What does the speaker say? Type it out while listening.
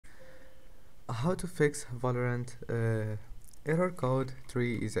How to fix Valorant error code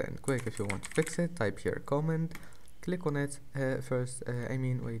 3 is in quick. If you want to fix it, type here comment, click on it first.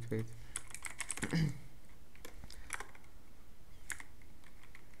 Wait.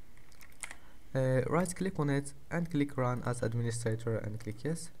 Right click on it and click run as administrator and click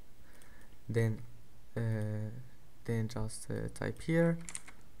yes. Then just type here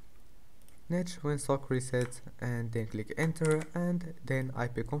niche when stock reset and then click enter and then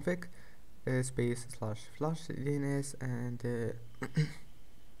ipconfig space /flush DNS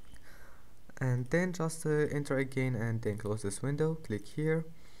and then just enter again and then close this window. Click here,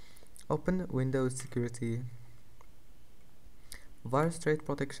 open Windows Security, Virus Rate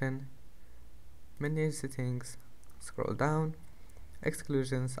Protection, Manage Settings, scroll down,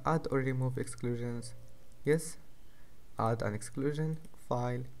 exclusions, add or remove exclusions, yes, add an exclusion,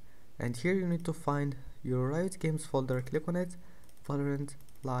 file, and here you need to find your Riot Games folder. Click on it, Valorant,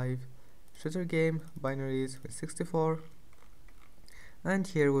 Live, Shooter Game, Binaries, Win64, and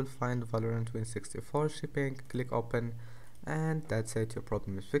here we'll find Valorant Win64 shipping. Click open and that's it, your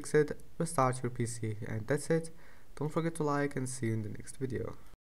problem is fixed. Restart your PC and that's it. Don't forget to like and see you in the next video.